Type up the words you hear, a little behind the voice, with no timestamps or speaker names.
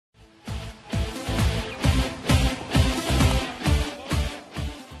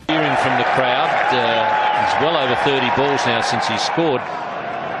30 balls now since he scored.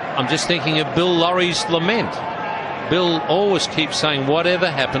 I'm just thinking of Bill Laurie's lament. Bill always keeps saying, whatever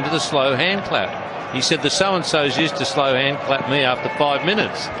happened to the slow hand clap? He said the so-and-sos used to slow hand clap me after 5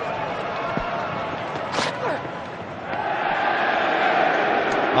 minutes.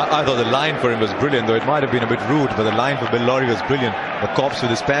 I thought the line for him was brilliant, though it might have been a bit rude, but the line for Bill Laurie was brilliant. The cops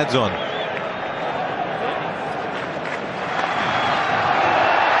with his pads on.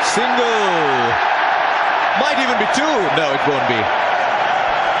 Single. Might even be two. No, it won't be.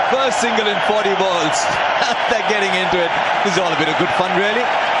 First single in 40 balls. They're getting into it. This is all a bit of good fun, really.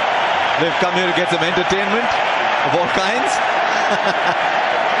 They've come here to get some entertainment of all kinds.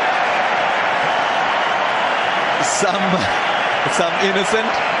 Some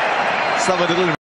innocent, some a little